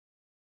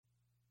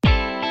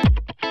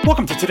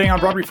Welcome to Today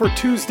on Broadway for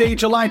Tuesday,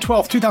 July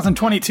 12th,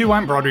 2022.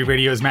 I'm Broadway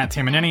Radio's Matt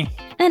Tamanini.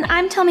 And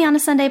I'm Tell Me on a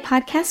Sunday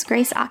podcast,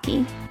 Grace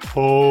Aki.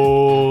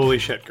 Holy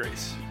shit,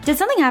 Grace. Did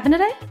something happen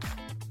today?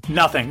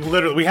 Nothing.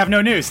 Literally, we have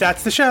no news.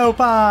 That's the show.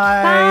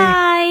 Bye.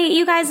 Bye.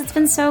 You guys, it's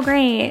been so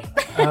great.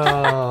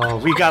 Oh,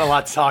 we got a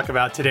lot to talk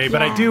about today,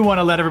 but I do want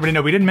to let everybody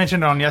know, we didn't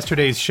mention it on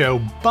yesterday's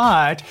show,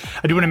 but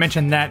I do want to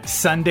mention that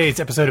Sunday's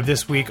episode of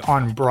This Week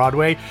on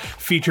Broadway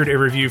featured a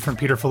review from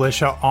Peter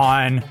Felicia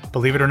on,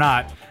 believe it or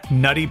not,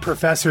 Nutty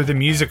Professor the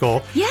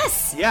Musical.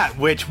 Yes. Yeah,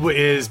 which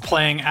is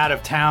playing out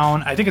of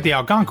town, I think at the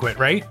Algonquin,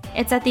 right?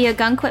 It's at the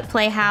Algonquin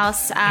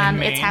Playhouse.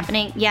 It's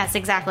happening, yes,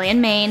 exactly,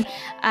 in Maine.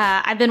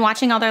 I've been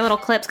watching all their little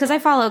clips because I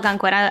follow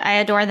Algonquin. I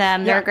adore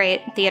them. They're a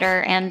great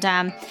theater. And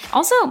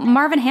also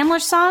Marvin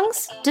Hamlish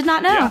songs. Did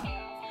not know.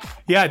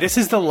 Yeah, this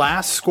is the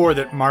last score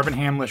that Marvin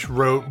Hamlish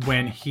wrote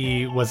when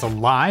he was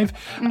alive.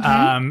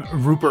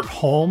 Rupert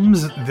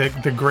Holmes,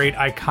 the great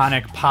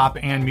iconic pop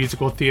and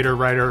musical theater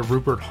writer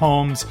Rupert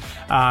Holmes,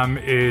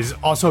 is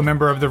also a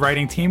member of the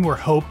writing team. We're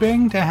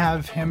hoping to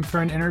have him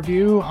for an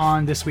interview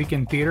on This Week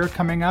in Theater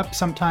coming up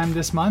sometime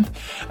this month.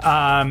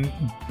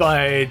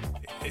 But...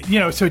 you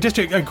know, so just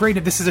a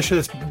great, this is a show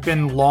that's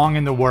been long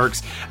in the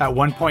works. At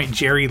one point,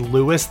 Jerry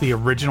Lewis, the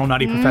original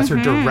Nutty Professor,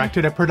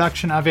 directed a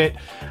production of it.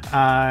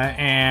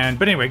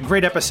 But anyway,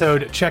 great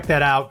episode. Check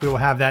that out. We will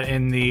have that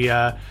in the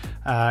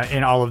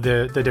in all of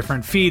the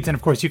different feeds. And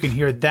of course, you can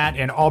hear that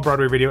in all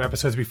Broadway Radio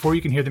episodes before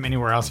you can hear them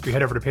anywhere else if you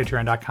head over to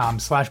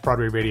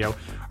patreon.com/BroadwayRadio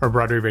or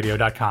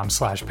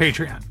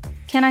BroadwayRadio.com/Patreon.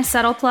 Can I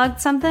subtle plug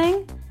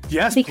something?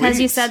 Yes, because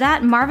please. You said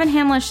that. Marvin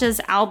Hamlish's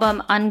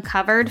album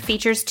Uncovered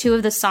features two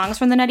of the songs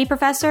from The Nutty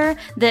Professor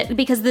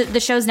because the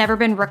show's never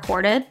been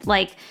recorded.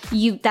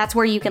 That's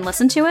where you can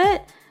listen to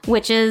it,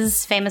 which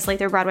is famously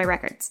through Broadway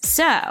Records.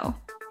 So,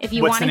 if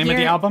you want to hear... What's the name of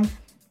the album?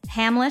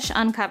 Hamlish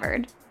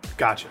Uncovered.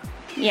 Gotcha.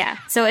 Yeah,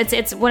 so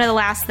it's one of the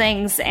last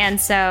things,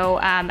 and so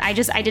I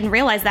didn't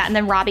realize that, and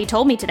then Robbie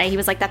told me today. He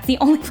was like, that's the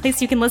only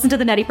place you can listen to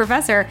the Nutty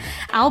Professor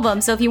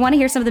album, so if you want to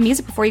hear some of the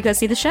music before you go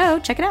see the show,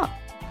 check it out.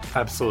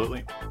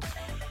 Absolutely.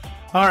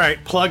 All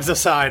right, plugs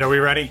aside, are we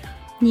ready?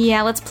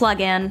 Yeah, let's plug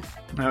in.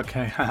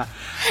 Okay.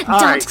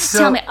 Don't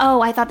tell me.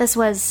 Oh, I thought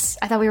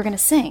we were going to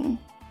sing.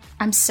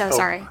 I'm so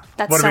sorry.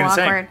 That's so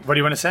awkward. What do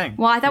you want to sing?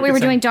 Well, I thought we were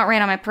doing Don't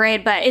Rain on My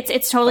Parade, but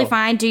it's totally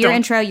fine. Do your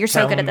intro. You're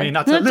so good at this.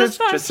 Not to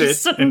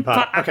just sit in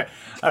pot.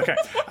 Okay.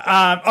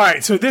 All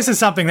right. So this is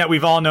something that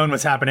we've all known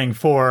was happening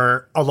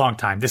for a long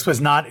time. This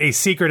was not a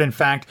secret. In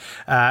fact,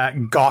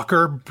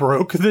 Gawker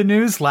broke the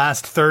news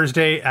last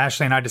Thursday.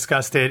 Ashley and I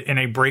discussed it in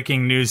a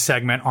breaking news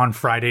segment on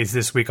Fridays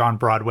This Week on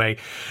Broadway.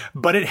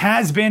 But it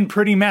has been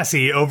pretty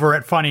messy over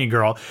at Funny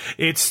Girl.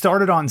 It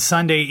started on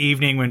Sunday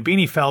evening when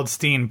Beanie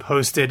Feldstein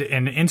posted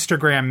an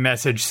Instagram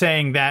message saying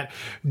that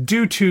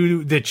due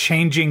to the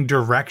changing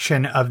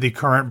direction of the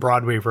current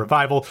Broadway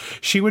revival,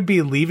 she would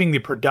be leaving the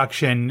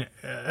production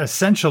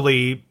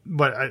essentially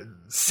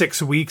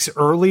 6 weeks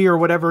early or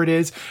whatever it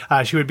is.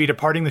 She would be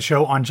departing the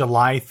show on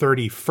July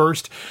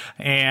 31st,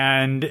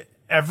 and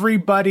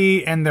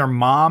everybody and their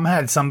mom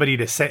had something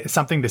to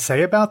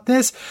say about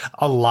this.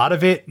 A lot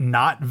of it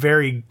not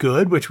very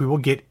good, which we will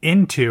get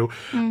into.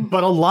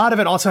 But a lot of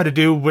it also had to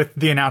do with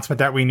the announcement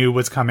that we knew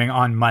was coming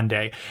on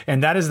Monday.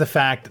 And that is the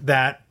fact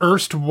that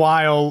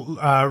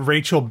erstwhile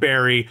Rachel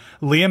Berry,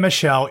 Leah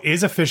Michelle,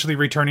 is officially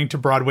returning to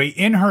Broadway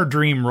in her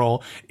dream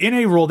role, in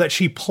a role that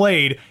she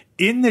played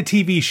in the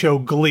TV show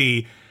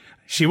Glee.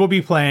 She will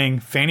be playing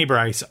Fanny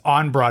Brice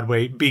on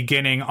Broadway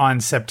beginning on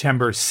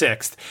September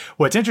 6th.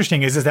 What's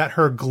interesting is that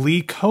her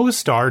Glee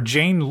co-star,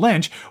 Jane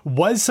Lynch,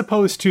 was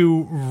supposed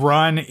to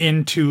run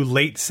into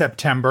late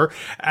September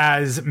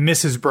as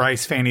Mrs.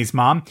 Brice, Fanny's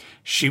mom.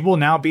 She will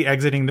now be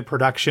exiting the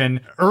production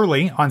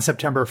early on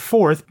September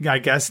 4th, I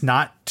guess,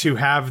 not to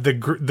have the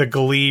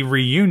Glee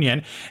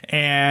reunion.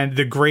 And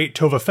the great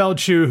Tova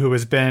Feldshuh, who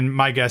has been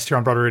my guest here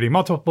on Broadway Radio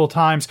multiple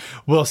times,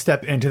 will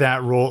step into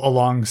that role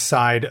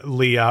alongside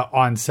Leah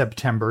on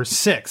September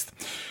 6th.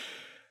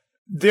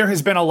 There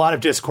has been a lot of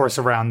discourse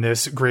around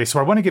this, Grace, so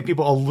I want to give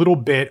people a little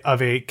bit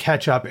of a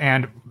catch-up,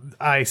 and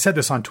I said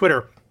this on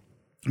Twitter.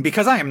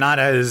 Because I am not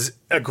as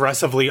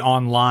aggressively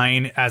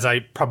online as I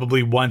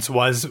probably once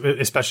was,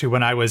 especially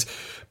when I was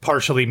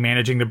partially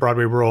managing the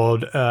Broadway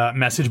World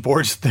message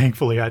boards.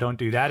 Thankfully, I don't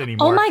do that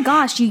anymore. Oh my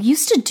gosh, you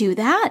used to do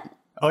that?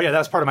 Oh yeah, that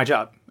was part of my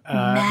job.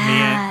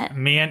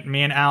 Me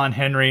and Alan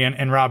Henry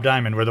and Rob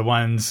Diamond were the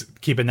ones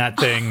keeping that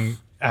thing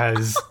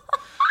as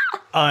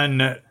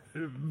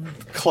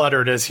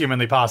uncluttered as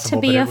humanly possible.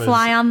 To be a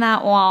fly on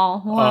that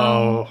wall.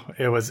 Wow. Oh,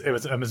 it was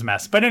a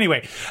mess. But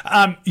anyway,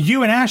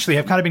 you and Ashley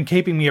have kind of been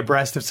keeping me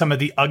abreast of some of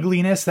the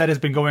ugliness that has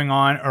been going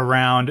on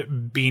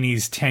around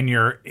Beanie's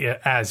tenure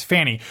as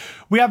Fanny.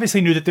 We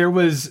obviously knew that there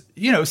was,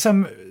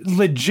 some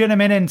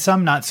legitimate and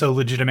some not so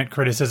legitimate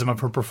criticism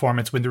of her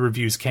performance when the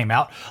reviews came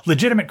out.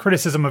 Legitimate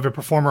criticism of a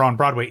performer on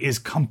Broadway is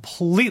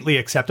completely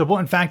acceptable.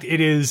 In fact,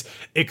 it is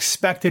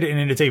expected and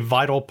it is a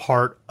vital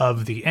part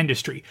of the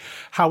industry.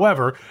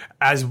 However,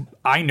 as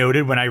I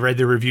noted when I read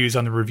the reviews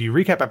on the review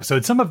recap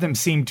episode, some of them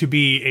seem to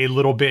be a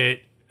little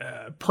bit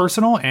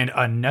personal and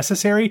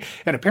unnecessary.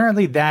 And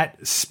apparently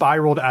that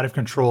spiraled out of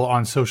control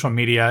on social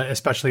media,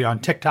 especially on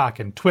TikTok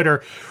and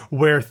Twitter,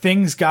 where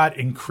things got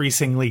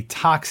increasingly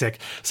toxic,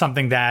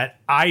 something that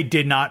I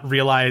did not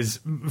realize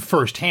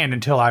firsthand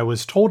until I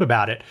was told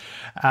about it.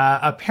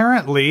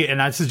 Apparently, and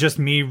this is just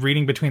me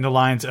reading between the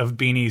lines of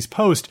Beanie's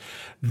post,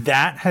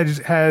 that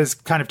has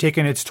kind of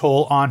taken its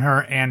toll on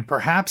her, and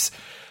perhaps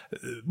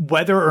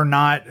whether or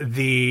not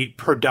the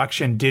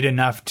production did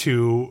enough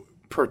to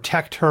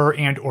protect her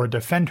and or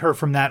defend her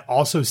from that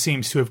also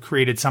seems to have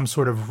created some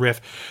sort of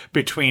rift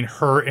between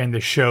her and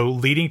the show,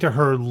 leading to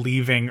her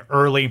leaving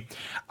early.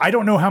 I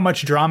don't know how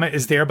much drama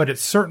is there, but it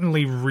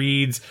certainly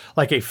reads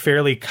like a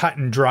fairly cut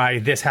and dry,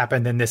 this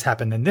happened, then this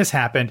happened, then this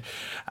happened.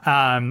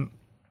 I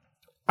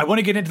want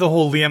to get into the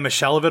whole Leah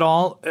Michelle of it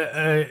all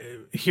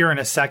here in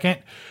a second.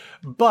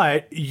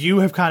 But you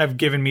have kind of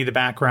given me the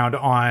background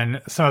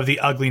on some of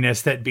the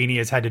ugliness that Beanie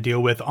has had to deal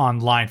with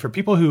online. For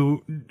people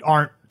who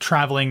aren't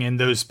traveling in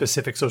those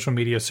specific social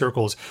media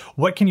circles,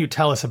 what can you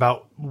tell us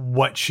about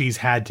what she's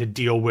had to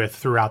deal with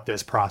throughout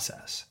this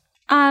process?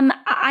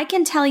 I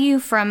can tell you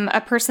from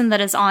a person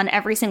that is on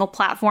every single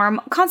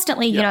platform,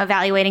 constantly, you know,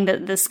 evaluating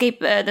the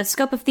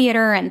scope of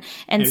theater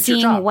and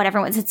seeing what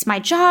everyone's. It's my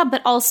job,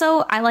 but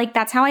also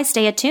that's how I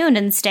stay attuned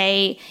and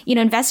stay,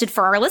 invested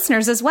for our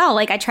listeners as well.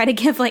 Like I try to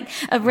give like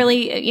a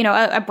really,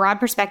 a broad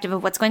perspective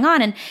of what's going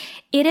on, and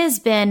it has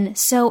been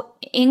so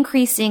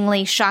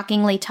increasingly,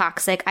 shockingly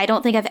toxic. I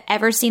don't think I've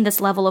ever seen this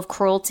level of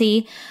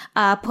cruelty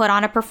put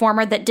on a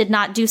performer that did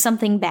not do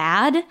something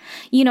bad.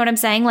 You know what I'm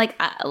saying?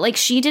 Like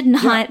she did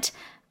not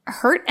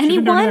hurt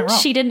anyone.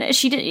 She didn't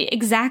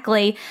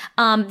exactly.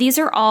 These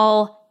are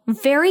all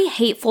very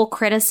hateful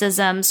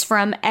criticisms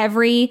from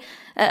every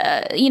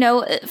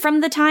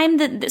from the time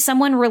that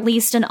someone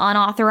released an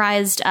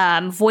unauthorized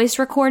voice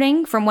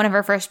recording from one of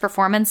her first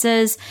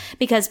performances,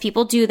 because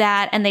people do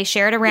that and they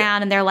share it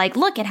around and they're like,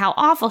 look at how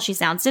awful she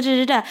sounds. Da,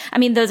 da, da, da. I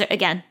mean, those are,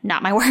 again,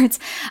 not my words.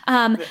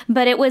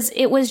 But it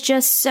was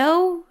just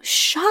so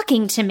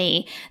shocking to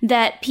me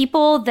that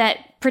people that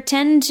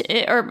pretend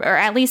or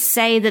at least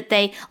say that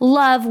they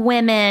love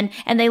women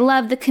and they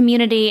love the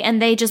community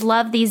and they just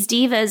love these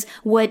divas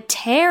would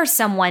tear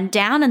someone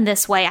down in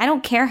this way. I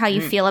don't care how you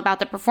feel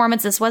about the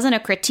performance. This wasn't a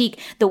critique.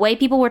 The way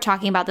people were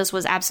talking about this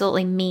was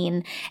absolutely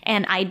mean,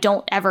 and I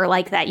don't ever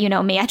like that. You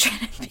know me. I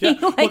try to be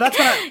well, that's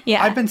what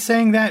I've been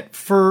saying that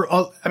for,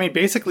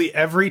 basically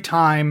every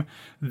time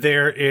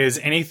there is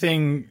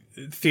anything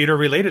theater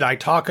related,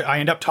 I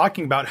end up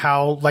talking about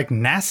how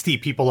nasty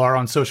people are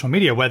on social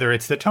media, whether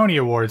it's the Tony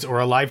Awards or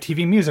a live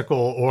TV musical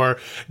or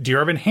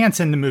Dear Evan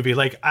Hansen, the movie.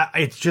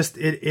 It's just,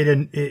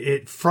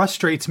 it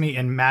frustrates me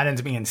and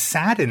maddens me and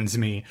saddens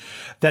me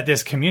that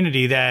this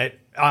community that,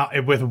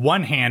 with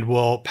one hand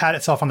will pat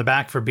itself on the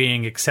back for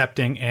being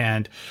accepting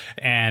and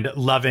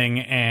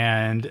loving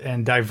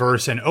and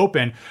diverse and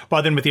open,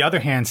 while then with the other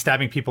hand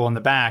stabbing people in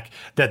the back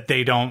that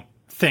they don't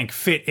think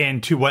fit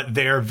into what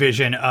their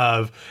vision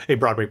of a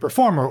Broadway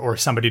performer or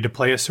somebody to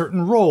play a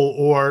certain role,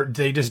 or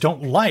they just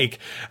don't like.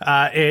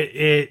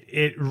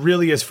 It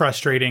really is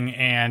frustrating,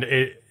 and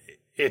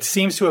it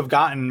seems to have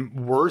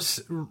gotten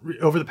worse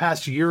over the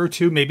past year or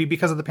two, maybe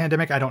because of the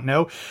pandemic. I don't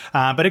know.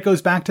 But it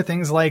goes back to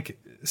things like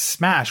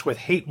Smash with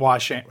hate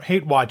watching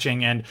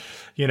and,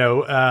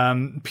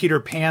 Peter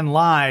Pan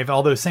Live,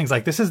 all those things.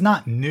 This is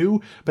not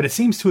new, but it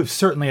seems to have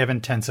certainly have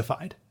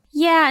intensified.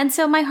 Yeah, and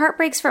so my heart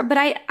breaks but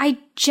I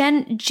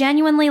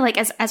genuinely,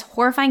 as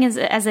horrifying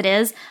as it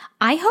is,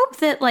 I hope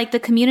that the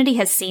community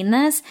has seen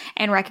this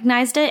and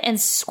recognized it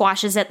and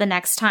squashes it the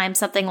next time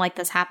something like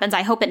this happens.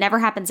 I hope it never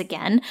happens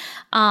again.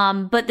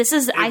 But this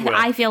is,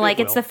 I feel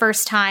like it's the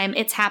first time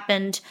it's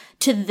happened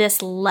to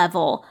this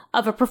level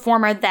of a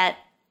performer that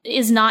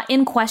is not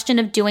in question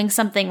of doing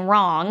something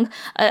wrong,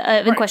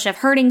 in question of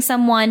hurting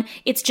someone.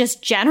 It's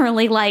just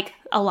generally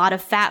a lot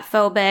of fat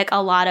phobic,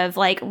 a lot of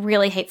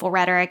really hateful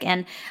rhetoric,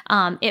 and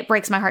it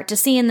breaks my heart to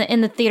see in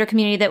the theater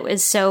community that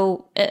was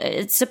so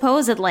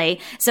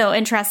supposedly so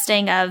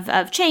interesting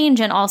of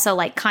change and also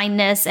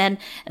kindness and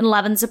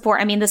love and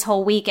support. I mean, this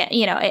whole week,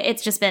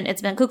 it's been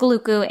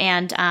kookaluku,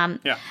 and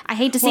I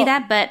hate to see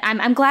that, but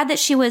I'm glad that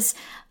she was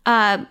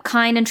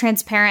kind and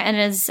transparent and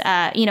is,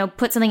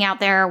 put something out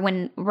there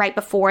right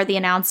before the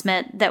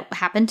announcement that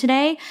happened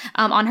today,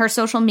 on her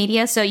social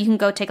media. So you can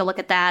go take a look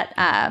at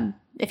that,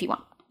 if you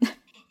want.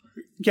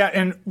 Yeah,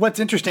 and what's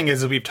interesting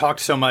is we've talked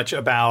so much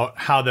about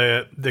how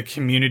the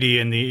community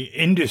and the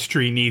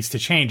industry needs to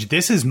change.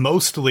 This is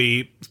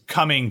mostly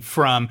coming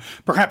from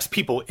perhaps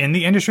people in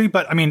the industry,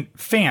 but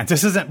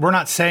fans. We're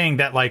not saying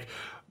that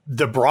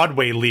the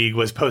Broadway League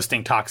was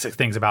posting toxic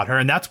things about her.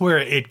 And that's where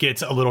it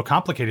gets a little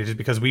complicated, is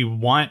because we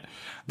want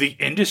the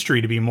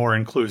industry to be more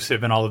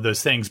inclusive and all of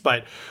those things.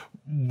 But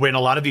when a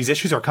lot of these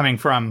issues are coming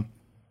from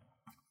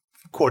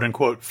quote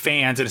unquote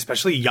fans, and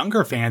especially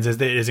younger fans, as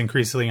it is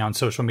increasingly on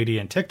social media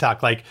and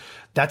TikTok,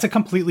 that's a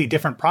completely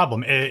different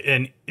problem.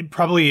 And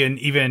probably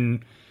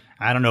even,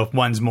 I don't know if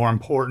one's more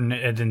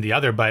important than the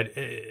other, but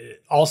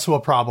also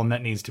a problem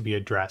that needs to be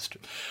addressed.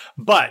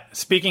 But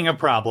speaking of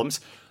problems,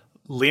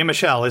 Leah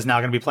Michele is now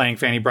going to be playing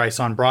Fanny Brice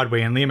on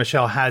Broadway, and Leah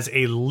Michele has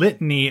a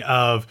litany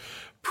of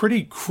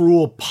pretty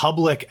cruel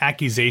public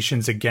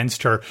accusations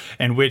against her,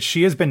 in which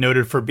she has been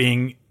noted for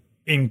being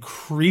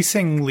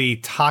increasingly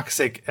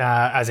toxic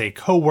as a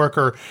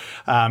coworker,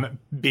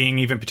 being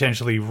even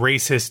potentially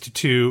racist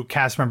to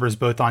cast members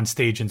both on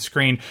stage and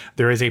screen.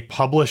 There is a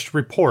published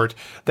report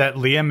that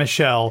Leah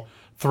Michele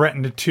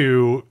threatened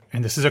to,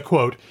 and this is a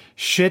quote,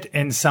 shit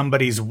in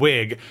somebody's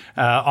wig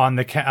on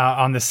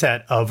the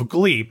set of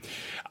Glee.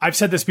 I've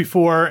said this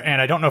before,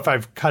 and I don't know if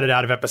I've cut it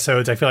out of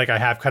episodes. I feel like I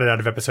have cut it out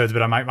of episodes,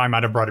 but I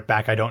might have brought it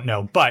back. I don't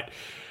know. But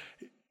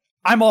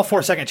I'm all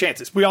for second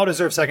chances. We all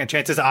deserve second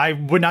chances. I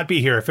would not be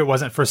here if it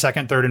wasn't for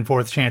second, third, and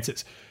fourth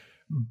chances.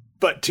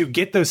 But to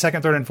get those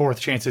second, third, and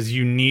fourth chances,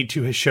 you need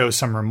to show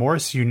some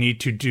remorse. You need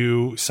to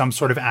do some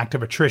sort of act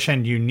of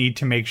attrition. You need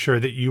to make sure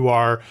that you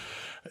are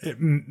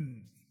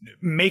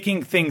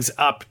making things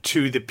up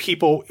to the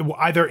people,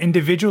 either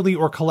individually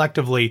or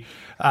collectively,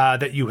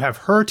 that you have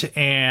hurt,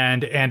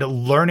 and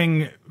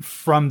learning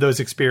from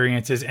those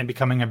experiences and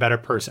becoming a better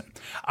person.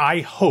 I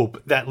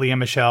hope that Leah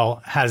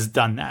Michele has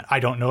done that. I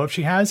don't know if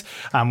she has.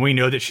 We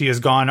know that she has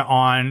gone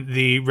on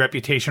the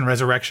Reputation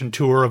Resurrection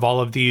tour of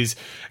all of these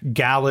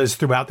galas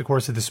throughout the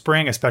course of the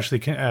spring, especially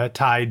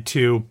tied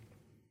to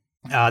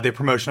the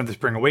promotion of the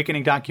Spring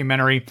Awakening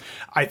documentary.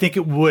 I think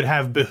it would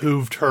have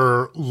behooved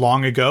her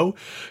long ago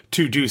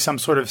to do some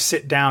sort of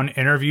sit-down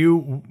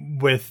interview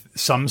with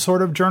some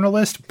sort of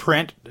journalist,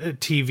 print,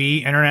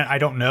 TV, internet, I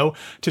don't know,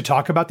 to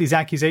talk about these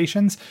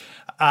accusations.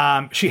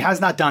 She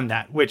has not done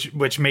that,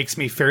 which makes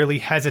me fairly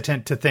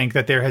hesitant to think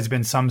that there has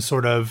been some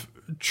sort of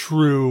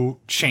true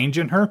change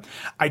in her.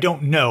 I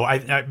don't know.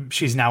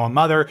 She's now a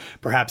mother.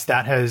 Perhaps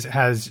that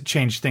has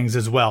changed things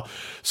as well.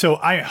 So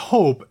I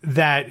hope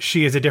that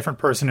she is a different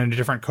person and a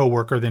different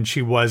coworker than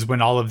she was when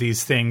all of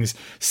these things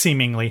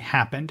seemingly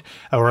happened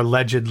or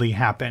allegedly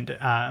happened.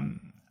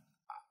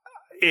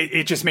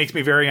 It just makes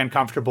me very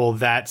uncomfortable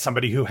that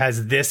somebody who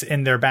has this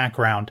in their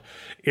background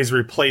is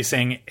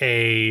replacing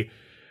a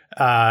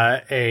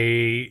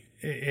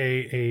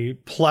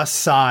plus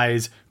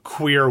size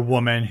queer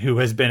woman who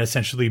has been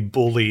essentially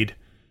bullied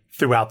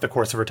throughout the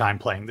course of her time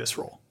playing this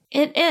role.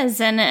 It is,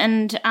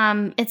 and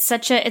it's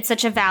such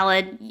a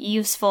valid,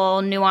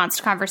 useful,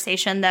 nuanced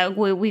conversation that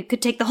we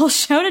could take the whole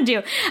show to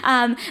do.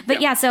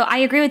 Yeah, so I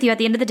agree with you. At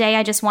the end of the day,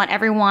 I just want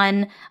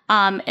everyone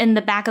in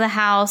the back of the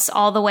house,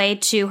 all the way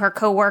to her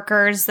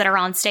coworkers that are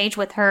on stage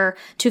with her,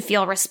 to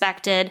feel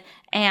respected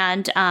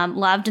and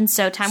loved. And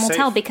so time will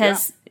tell,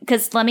 because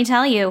let me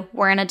tell you,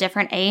 we're in a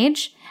different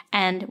age.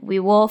 And we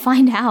will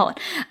find out.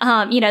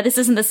 This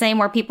isn't the same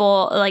where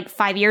people, like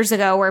 5 years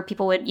ago, where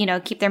people would,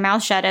 keep their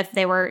mouth shut if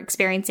they were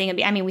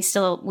experiencing I mean, we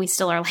still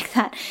are like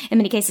that in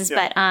many cases,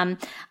 but I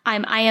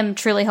am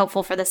truly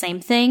hopeful for the same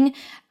thing.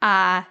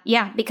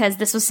 Because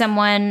this was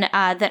someone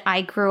that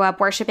I grew up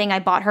worshiping. I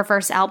bought her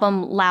first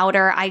album,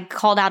 Louder. I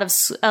called out of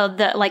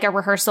a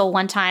rehearsal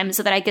one time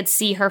so that I could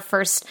see her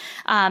first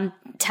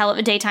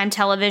daytime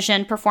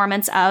television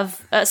performance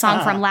of a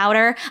song from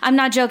Louder. I'm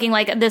not joking.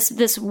 Like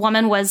this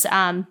woman was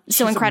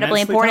so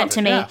incredibly important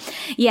to me.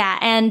 Yeah,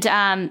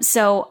 and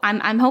so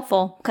I'm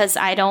hopeful, because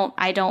I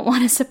don't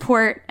want to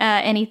support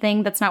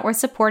anything that's not worth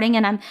supporting,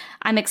 and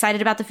I'm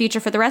excited about the future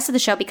for the rest of the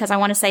show, because I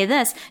want to say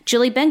this: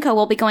 Julie Benko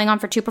will be going on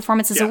for 2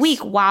 performances a week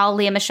while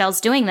Leah Michele's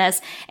doing this,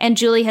 and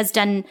Julie has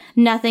done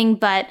nothing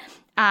but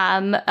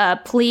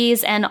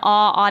please and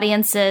awe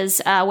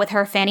audiences with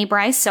her Fanny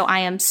Brice. So I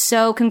am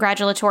so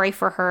congratulatory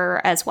for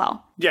her as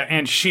well. Yeah,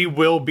 and she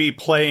will be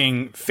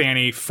playing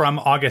Fanny from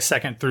August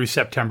 2nd through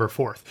September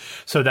 4th.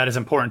 So that is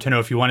important to know.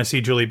 If you want to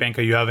see Julie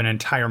Benko, you have an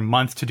entire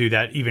month to do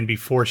that, even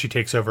before she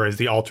takes over as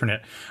the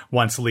alternate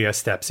once Leah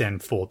steps in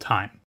full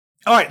time.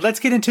 All right, let's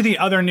get into the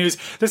other news.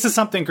 This is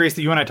something, Grace,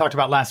 that you and I talked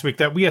about last week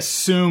that we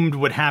assumed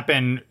would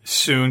happen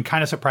soon.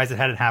 Kind of surprised it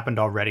hadn't happened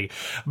already.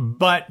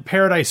 But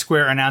Paradise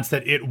Square announced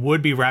that it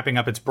would be wrapping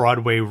up its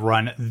Broadway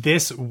run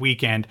this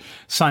weekend,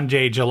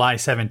 Sunday, July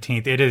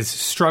 17th. It has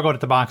struggled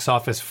at the box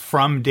office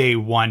from day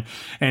one.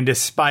 And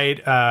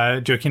despite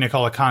Joaquina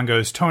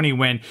Colacongo's Tony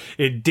win,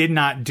 it did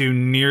not do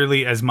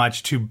nearly as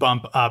much to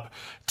bump up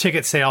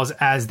ticket sales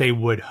as they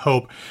would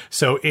hope.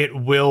 So it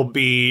will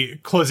be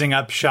closing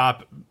up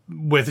shop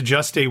with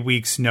just a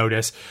week's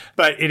notice.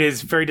 But it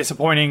is very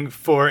disappointing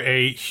for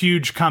a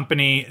huge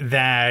company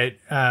that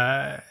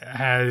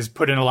has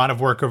put in a lot of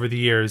work over the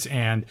years,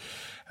 and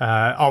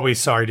always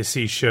sorry to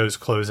see shows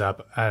close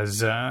up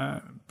as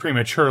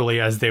prematurely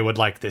as they would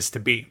like this to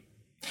be.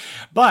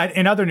 But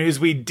in other news,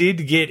 we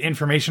did get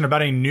information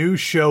about a new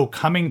show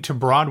coming to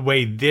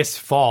Broadway this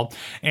fall,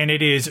 and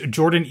it is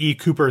Jordan E.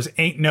 Cooper's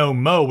Ain't No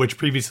Mo, which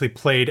previously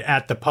played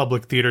at the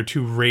Public Theater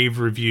to rave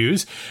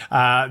reviews.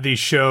 The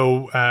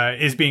show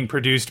is being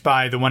produced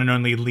by the one and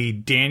only Lee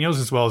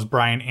Daniels, as well as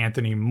Brian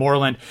Anthony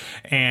Moreland,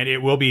 and it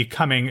will be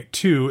coming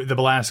to the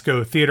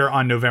Belasco Theater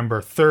on November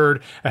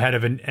 3rd, ahead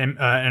of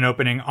an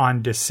opening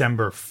on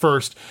December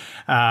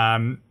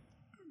 1st.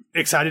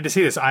 Excited to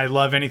see this. I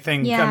love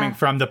anything coming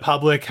from the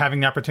public,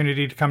 having the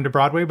opportunity to come to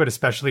Broadway, but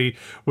especially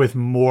with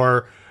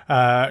more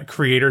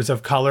creators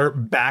of color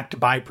backed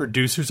by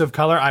producers of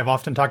color. I've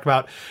often talked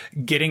about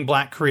getting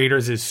black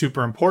creators is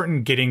super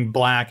important. Getting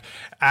black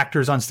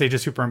actors on stage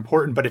is super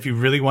important. But if you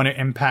really want to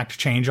impact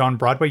change on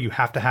Broadway, you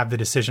have to have the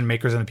decision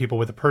makers and the people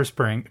with the purse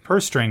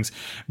strings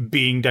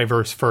being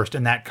diverse first.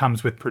 And that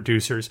comes with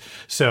producers.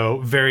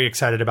 So very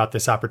excited about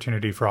this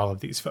opportunity for all of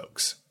these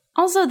folks.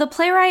 Also, the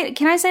playwright,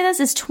 can I say this,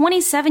 is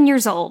 27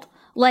 years old.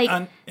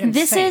 Like,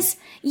 this is,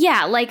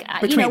 like,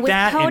 between with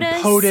that POTUS,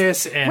 and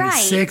POTUS and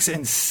Six,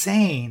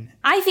 insane.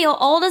 I feel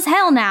old as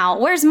hell now.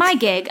 Where's my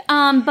gig?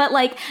 But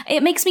like,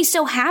 it makes me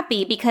so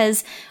happy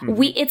because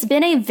it's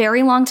been a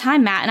very long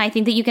time, Matt, and I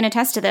think that you can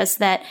attest to this,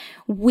 that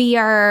we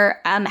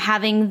are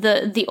having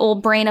the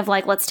old brain of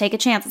like, let's take a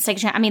chance. Let's take a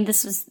chance. I mean,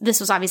 this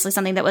was obviously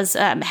something that was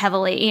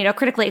heavily,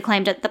 critically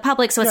acclaimed at the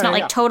public, so it's not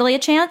like totally a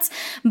chance,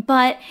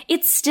 but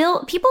it's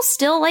still, people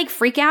still like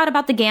freak out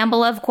about the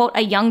gamble of, quote,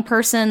 a young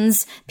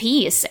person's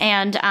piece.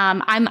 And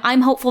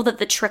I'm hopeful that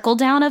the trickle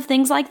down of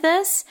things like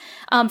this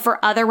for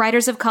other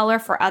writers of color,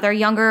 for other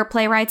younger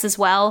playwrights as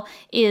well,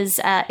 is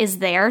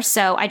there.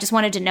 So I just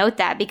wanted to note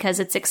that because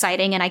it's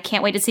exciting, and I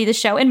can't wait to see the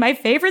show in my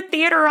favorite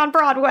theater on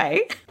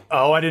Broadway.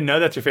 Oh, I didn't know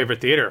that's your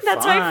favorite theater.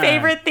 That's my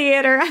favorite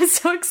theater. I'm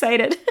so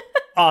excited.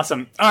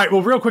 Awesome. All right.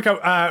 Well, real quick,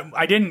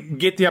 I didn't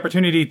get the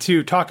opportunity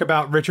to talk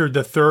about Richard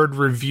III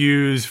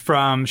reviews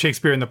from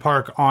Shakespeare in the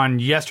Park on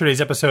yesterday's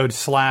episode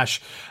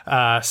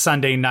 /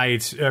 Sunday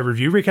night's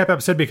review recap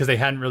episode because they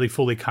hadn't really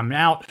fully come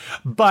out.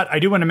 But I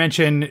do want to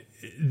mention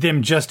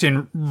them just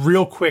in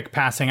real quick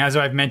passing. As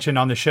I've mentioned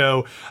on the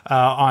show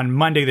on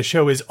Monday, the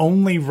show is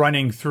only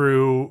running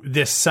through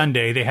this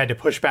Sunday. They had to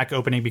push back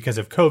opening because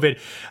of COVID.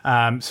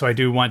 So I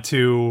do want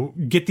to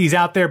get these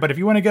out there. But if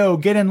you want to go,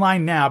 get in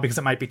line now because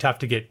it might be tough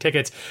to get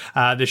tickets.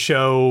 The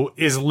show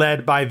is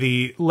led by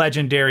the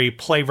legendary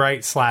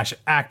playwright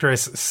 /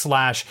 actress /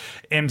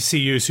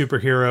 MCU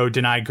superhero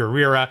Denai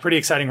Guerrera. Pretty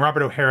exciting.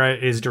 Robert O'Hara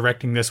is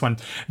directing this one.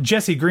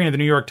 Jesse Green of the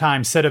New York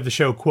Times said of the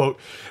show, quote,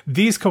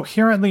 "These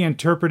coherently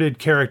interpreted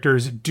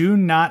characters do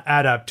not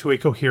add up to a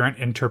coherent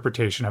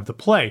interpretation of the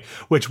play,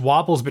 which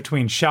wobbles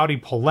between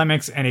shouty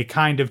polemics and a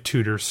kind of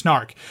Tudor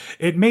snark.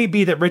 It may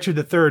be that Richard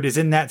III is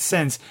in that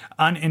sense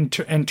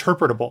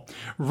uninterpretable.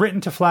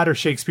 Written to flatter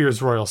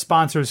Shakespeare's royal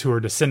sponsors who are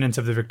descendants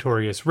of the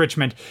victorious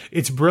Richmond,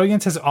 its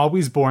brilliance has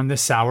always borne the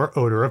sour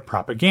odor of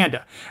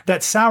propaganda.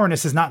 That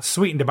sourness is not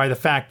sweetened by the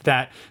fact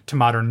that, to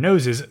modern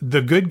noses,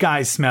 the good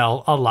guys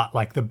smell a lot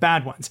like the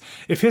bad ones.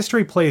 If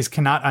history plays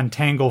cannot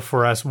untangle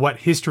for us what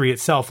history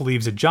itself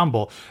leaves a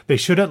jumble, they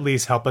should at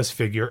least help us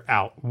figure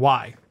out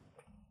why."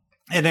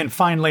 And then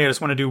finally, I just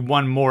want to do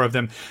one more of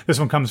them. This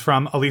one comes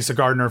from Elisa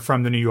Gardner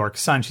from the New York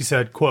Sun. She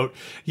said, quote,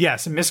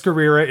 "Yes, Miss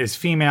Guerrera is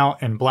female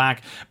and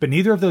black, but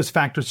neither of those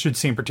factors should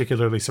seem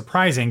particularly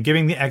surprising,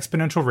 given the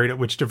exponential rate at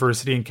which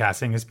diversity in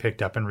casting has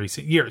picked up in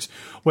recent years.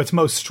 What's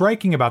most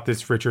striking about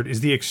this, Richard,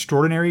 is the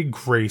extraordinary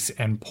grace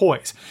and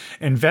poise.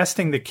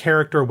 Investing the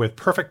character with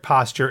perfect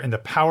posture and the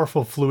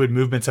powerful fluid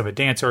movements of a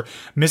dancer,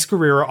 Miss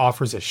Guerrera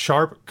offers a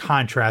sharp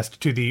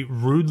contrast to the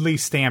rudely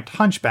stamped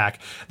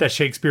hunchback that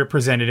Shakespeare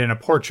presented in A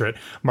Portrait,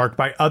 marked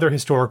by other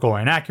historical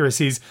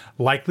inaccuracies,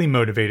 likely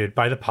motivated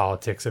by the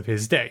politics of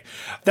his day."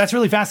 That's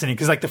really fascinating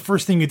because, like, the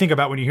first thing you think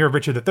about when you hear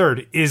Richard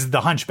III is the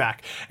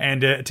hunchback,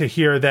 and to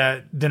hear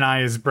that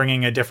Denai is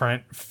bringing a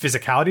different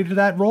physicality to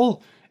that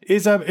role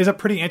is a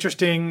pretty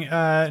interesting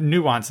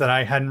nuance that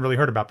I hadn't really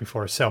heard about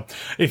before. So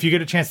if you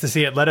get a chance to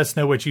see it, let us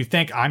know what you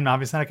think. I'm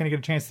obviously not going to get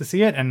a chance to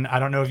see it, and I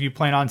don't know if you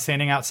plan on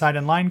standing outside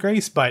in line,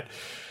 Grace, but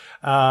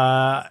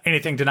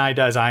anything Denai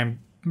does,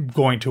 I'm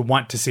going to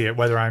want to see it,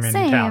 whether I'm in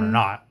town or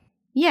not.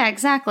 Yeah,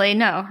 exactly.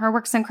 No, her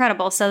work's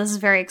incredible. So this is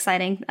very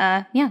exciting.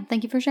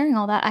 Thank you for sharing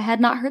all that. I had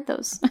not heard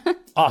those.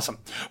 Awesome.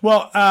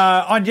 Well,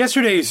 on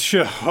yesterday's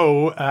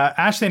show,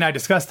 Ashley and I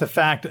discussed the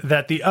fact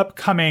that the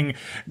upcoming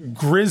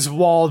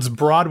Griswold's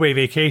Broadway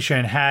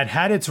vacation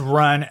had its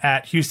run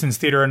at Houston's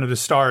Theater Under the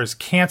Stars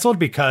canceled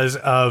because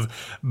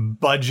of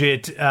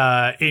budget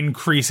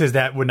increases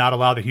that would not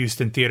allow the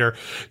Houston Theater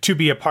to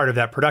be a part of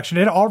that production.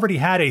 It already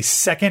had a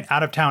second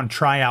out-of-town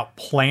tryout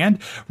planned,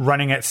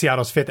 running at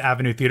Seattle's Fifth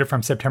Avenue Theater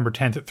from September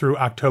 10th through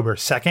October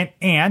 2nd.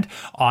 And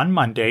on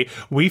Monday,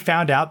 we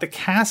found out the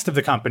cast of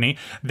the company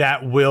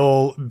that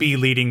will be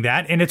leading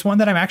that. And it's one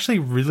that I'm actually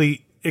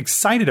really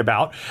excited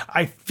about.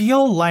 I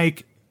feel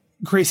like,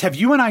 Grace, have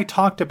you and I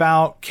talked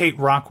about Kate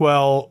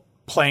Rockwell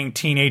playing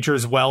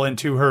teenagers well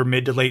into her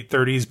mid to late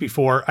 30s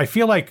before? I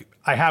feel like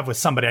I have with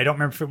somebody. I don't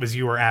remember if it was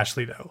you or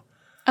Ashley, though.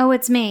 Oh,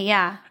 it's me.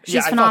 Yeah.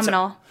 She's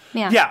phenomenal. So.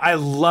 Yeah, I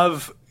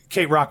love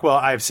Kate Rockwell.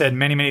 I've said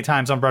many, many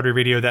times on Broadway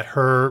Radio that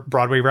her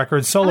Broadway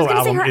Records solo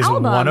album is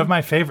one of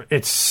my favorite.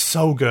 It's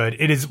so good.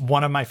 It is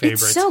one of my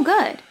favorites. It's so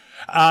good.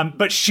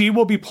 But she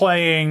will be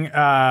playing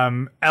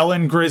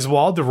Ellen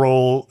Griswold, the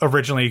role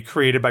originally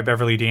created by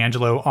Beverly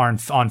D'Angelo on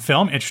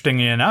film.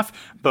 Interestingly enough,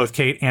 both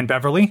Kate and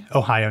Beverly,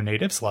 Ohio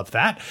natives, love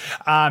that.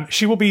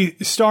 She will be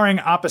starring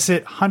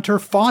opposite Hunter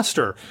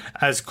Foster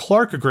as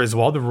Clark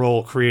Griswold, the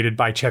role created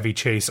by Chevy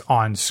Chase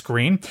on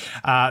screen.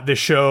 The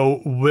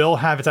show will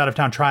have its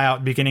out-of-town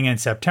tryout beginning in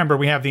September.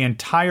 We have the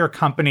entire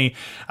company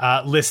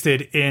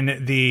listed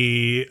in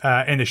the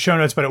show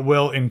notes, but it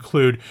will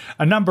include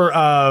a number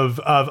of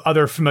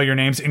other familiar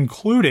names,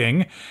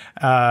 including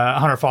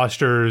Hunter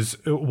Foster's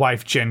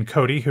wife, Jen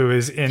Cody, who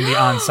is in the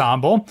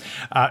ensemble.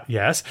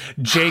 Yes.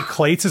 Jay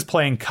Clates is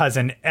playing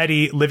cousin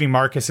Eddie. Livy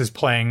Marcus is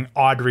playing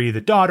Audrey, the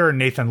daughter.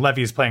 Nathan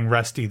Levy is playing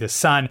Rusty, the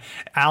son.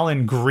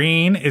 Alan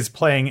Green is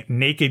playing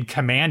Naked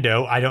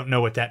Commando. I don't know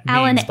what that means.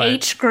 Alan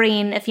H.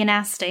 Green, if you're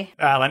nasty.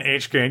 Alan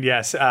H. Green,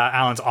 yes.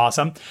 Alan's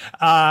awesome.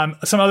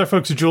 Some other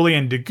folks,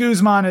 Julian de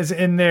Guzman is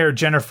in there.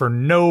 Jennifer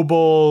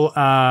Noble,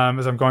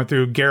 as I'm going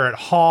through, Garrett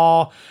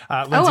Hall.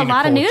 Lindsay a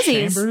lot of Nicole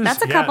newsies. Chambers.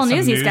 That's a couple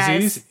newsies,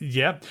 guys.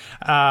 Yep.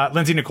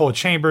 Lindsay Nicole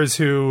Chambers,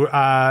 who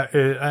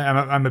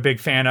I'm a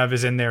big fan of,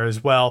 is in there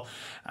as well.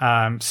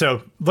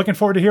 So looking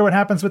forward to hear what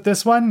happens with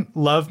this one.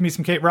 Love me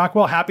some Kate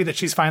Rockwell. Happy that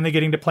she's finally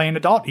getting to play an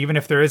adult, even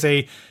if there is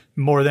a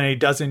more than a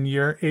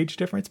dozen-year age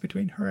difference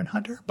between her and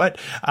Hunter. But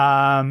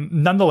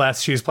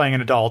nonetheless, she's playing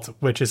an adult,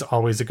 which is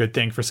always a good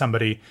thing for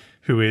somebody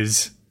who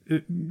is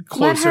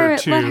closer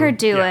let her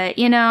do it,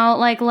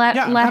 like let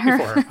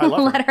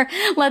her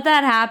let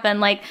that happen.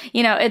 Like,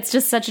 it's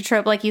just such a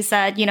trope, like you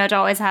said, to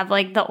always have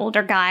like the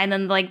older guy and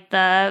then like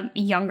the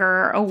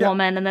younger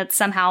woman, and that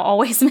somehow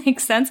always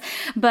makes sense.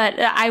 But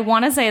I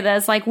want to say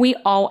this, like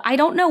I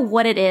don't know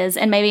what it is,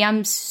 and maybe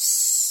I'm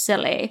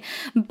silly,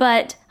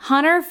 but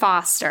Hunter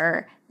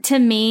Foster to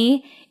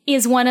me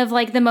is one of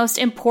like the most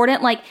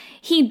important, like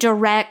he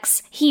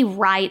directs, he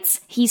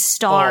writes, he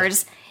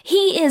stars.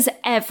 He is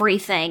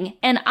everything,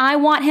 and I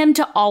want him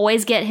to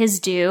always get his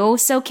due.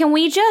 So can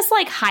we just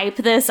like hype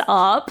this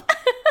up?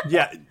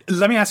 Yeah.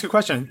 Let me ask you a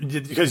question,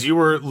 because you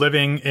were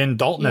living in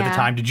Dalton at the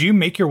time. Did you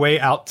make your way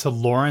out to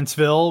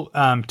Lawrenceville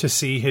to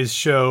see his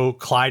show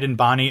Clyde and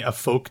Bonnie, A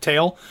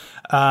Folktale,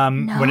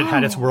 when it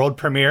had its world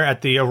premiere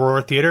at the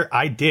Aurora Theater?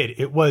 I did.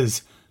 It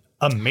was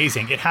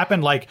amazing. It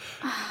happened like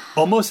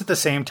almost at the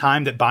same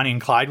time that Bonnie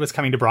and Clyde was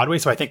coming to Broadway,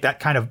 so I think that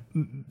kind of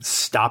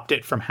stopped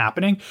it from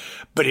happening.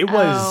 But it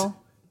was...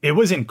 It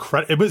was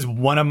incredible. It was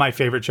one of my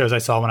favorite shows I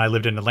saw when I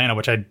lived in Atlanta,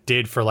 which I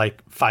did for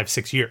like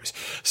 5-6 years.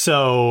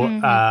 So,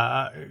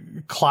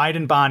 Clyde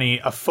and Bonnie,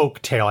 A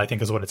Folktale, I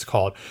think is what it's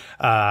called.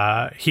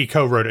 He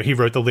co-wrote it. He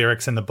wrote the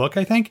lyrics in the book,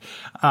 I think.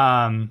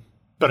 But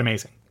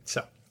amazing.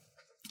 So.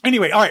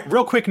 Anyway, all right,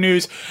 real quick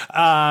news.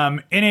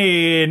 In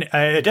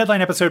a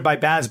Deadline episode by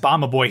Baz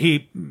Bomaboy,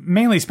 he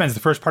mainly spends the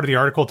first part of the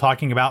article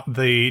talking about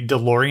the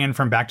DeLorean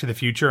from Back to the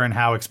Future and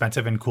how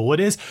expensive and cool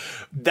it is.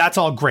 That's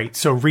all great,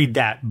 so read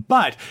that.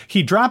 But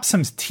he drops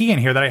some tea in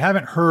here that I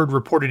haven't heard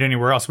reported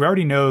anywhere else. We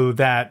already know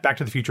that Back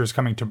to the Future is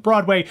coming to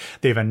Broadway.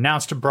 They've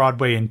announced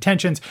Broadway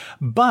intentions.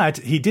 But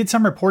he did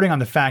some reporting on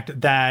the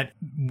fact that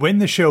when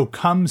the show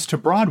comes to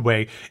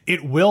Broadway,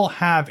 it will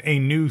have a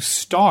new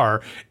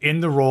star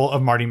in the role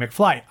of Marty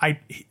McFly.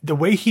 The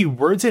way he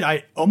words it,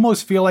 I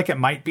almost feel like it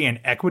might be an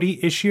equity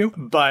issue,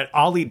 but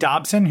Ollie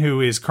Dobson, who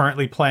is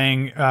currently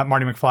playing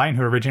Marty McFly and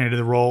who originated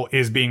the role,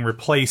 is being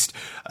replaced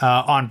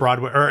on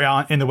Broadway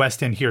or in the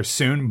West End here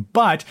soon,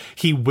 but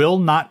he will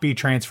not be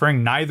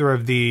transferring. Neither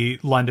of the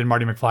London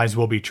Marty McFlys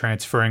will be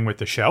transferring with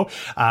the show.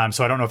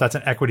 So I don't know if that's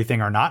an equity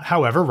thing or not.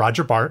 However,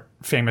 Roger Bart,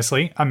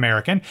 famously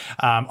American,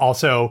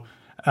 also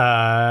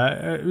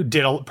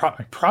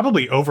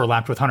probably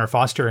overlapped with Hunter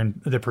Foster and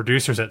the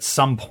producers at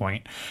some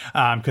point,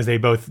 because they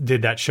both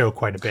did that show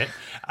quite a bit.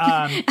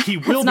 He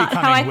will That's be not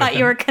coming how I with thought him.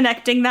 you were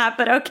connecting that,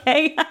 but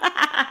okay.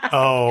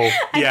 Oh,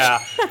 yeah.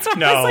 That's what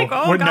No, I was like,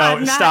 oh, God, no,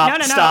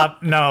 no.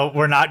 stop. No,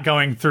 we're not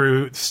going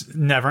through.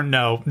 Never.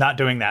 No, not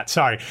doing that.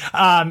 Sorry.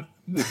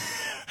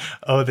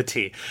 Oh, the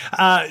tea.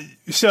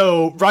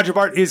 So Roger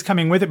Bart is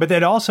coming with it, but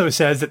that also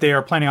says that they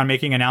are planning on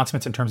making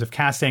announcements in terms of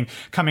casting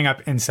coming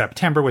up in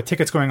September, with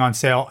tickets going on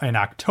sale in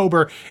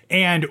October.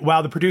 And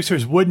while the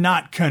producers would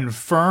not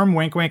confirm,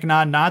 wink, wink,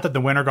 nod, nod, that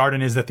the Winter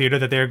Garden is the theater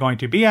that they're going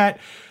to be at,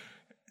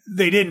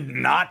 they did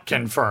not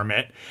confirm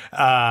it.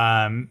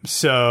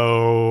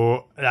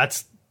 So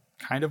that's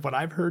kind of what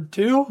I've heard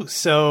too.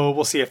 So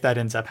we'll see if that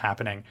ends up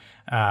happening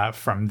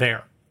from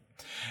there.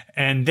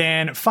 And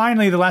then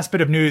finally, the last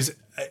bit of news.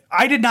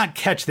 I did not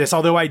catch this,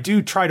 although I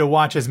do try to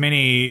watch as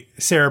many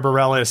Sarah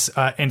Bareilles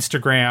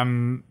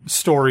Instagram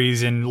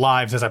stories and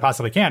lives as I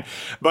possibly can.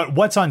 But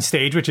What's on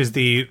Stage, which is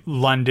the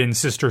London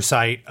sister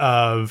site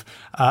of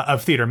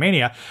Theater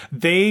Mania,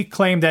 they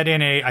claimed that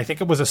in I think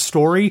it was a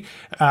story,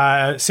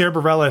 Sarah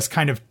Bareilles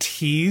kind of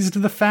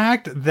teased the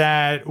fact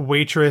that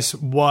Waitress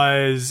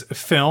was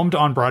filmed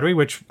on Broadway,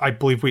 which I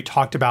believe we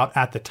talked about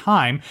at the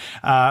time,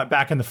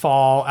 back in the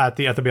fall at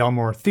the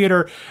Belmore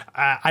Theater.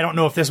 I don't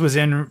know if this was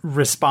in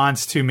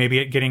response to maybe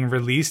it getting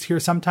released here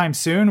sometime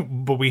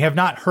soon, but we have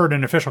not heard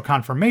an official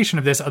confirmation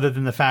of this other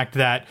than the fact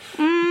that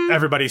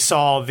everybody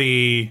saw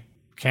the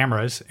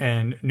cameras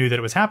and knew that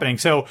it was happening.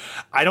 So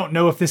I don't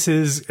know if this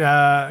is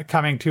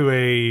coming to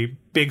a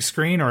big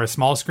screen or a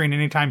small screen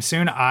anytime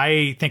soon.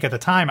 I think at the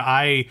time,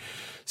 I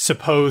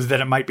suppose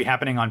that it might be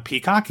happening on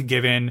Peacock,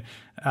 given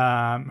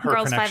her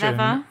Girls connection.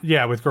 5 Eva.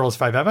 Yeah, with Girls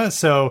 5 Eva.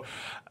 So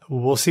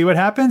we'll see what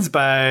happens,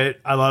 but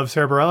I love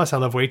Sarah Bareilles. I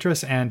love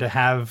Waitress, and to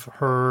have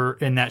her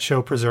in that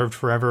show preserved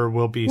forever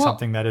will be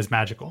something that is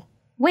magical.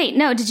 Wait,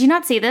 no, did you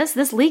not see this?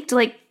 This leaked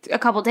like a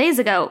couple days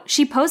ago.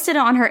 She posted it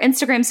on her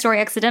Instagram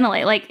story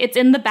accidentally. Like, it's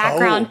in the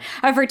background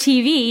of her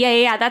TV.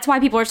 Yeah. That's why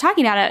people are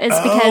talking about it. It's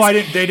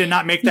because they did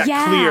not make that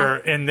clear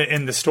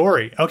in the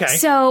story. Okay.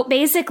 So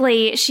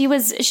basically, she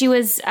was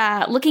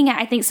looking at,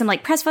 I think, some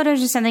like press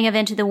photos or something of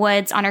Into the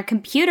Woods on her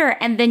computer,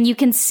 and then you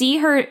can see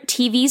her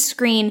TV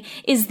screen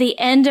is the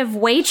end of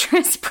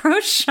Waitress pro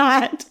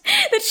shot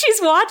that she's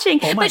watching.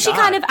 Oh my but she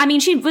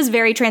God. she was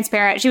very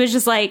transparent. She was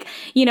just like,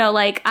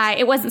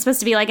 it wasn't supposed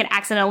to be like an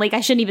accidental leak.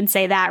 I shouldn't even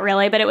say that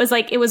really, but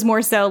it was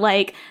more so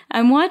like,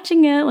 I'm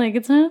watching it, like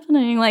it's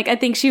happening. Like, I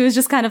think she was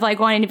just kind of like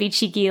wanting to be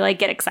cheeky, like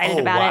get excited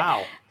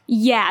about it.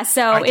 Yeah,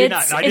 so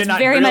it's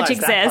very much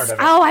exists.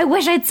 Oh, I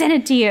wish I'd sent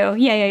it to you.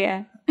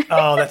 Yeah.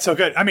 Oh, that's so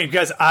good. I mean,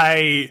 because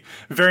I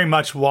very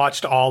much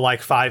watched all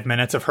like 5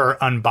 minutes of her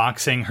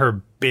unboxing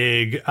her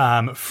big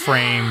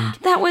framed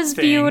That was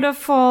thing.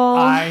 beautiful.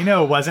 I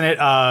know, wasn't it?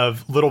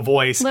 Of Little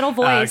Voice. Little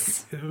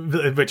Voice.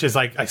 Which is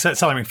like, I said,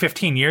 celebrating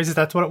 15 years. Is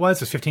that what it was?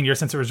 It was 15 years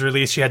since it was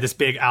released. She had this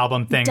big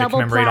album thing Double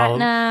to commemorate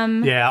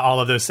platinum. all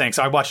of those things.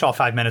 So I watched all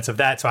 5 minutes of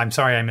that. So I'm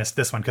sorry I missed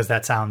this one because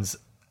that sounds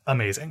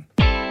amazing.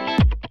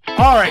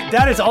 All right,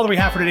 that is all that we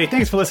have for today.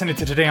 Thanks for listening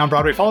to Today on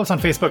Broadway. Follow us on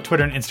Facebook,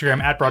 Twitter, and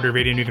Instagram at Broadway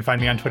Radio, and you can find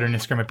me on Twitter and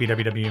Instagram at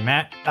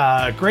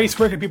BWWMatt. Grace,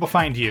 where can people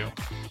find you?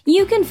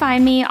 You can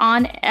find me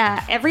on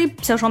every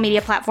social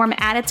media platform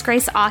at It's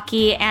Grace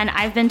Aki, and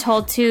I've been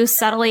told to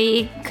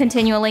subtly,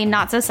 continually,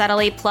 not so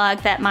subtly plug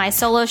that my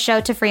solo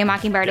show To Free a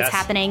Mockingbird is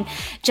happening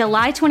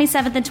July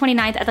 27th and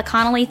 29th at the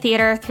Connolly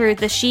Theater through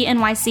the She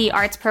NYC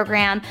Arts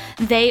Program.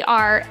 They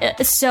are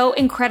so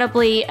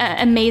incredibly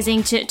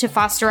amazing to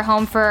foster a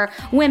home for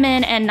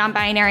women and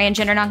non-binary and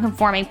gender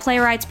non-conforming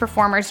playwrights,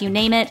 performers, you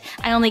name it.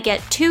 I only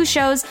get 2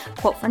 shows,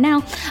 quote for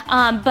now,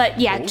 but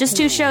yeah, just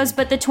 2 shows.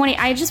 But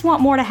I just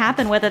want more to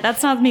happen with it.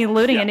 That's not me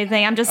looting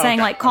anything. I'm just saying,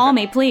 call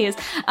me, please.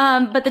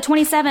 But the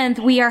 27th,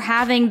 we are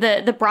having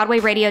the Broadway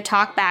Radio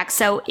Talkback.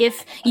 So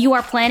if you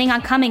are planning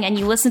on coming and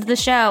you listen to the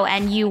show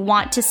and you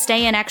want to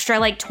stay an extra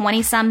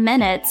 20 some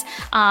minutes,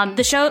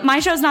 my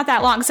show's not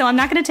that long, so I'm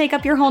not going to take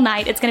up your whole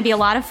night. It's going to be a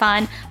lot of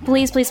fun.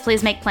 Please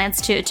make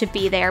plans to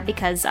be there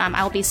because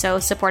I'll be so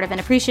supportive and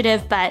appreciative.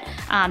 But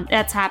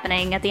that's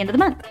happening at the end of the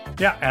month.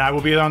 Yeah, and I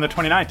will be there on the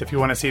 29th. If you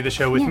want to see the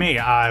show with me,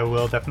 I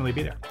will definitely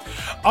be there.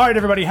 All right,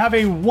 everybody, have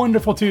a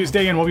wonderful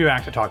Tuesday, and we'll be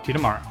back to talk to you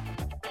tomorrow.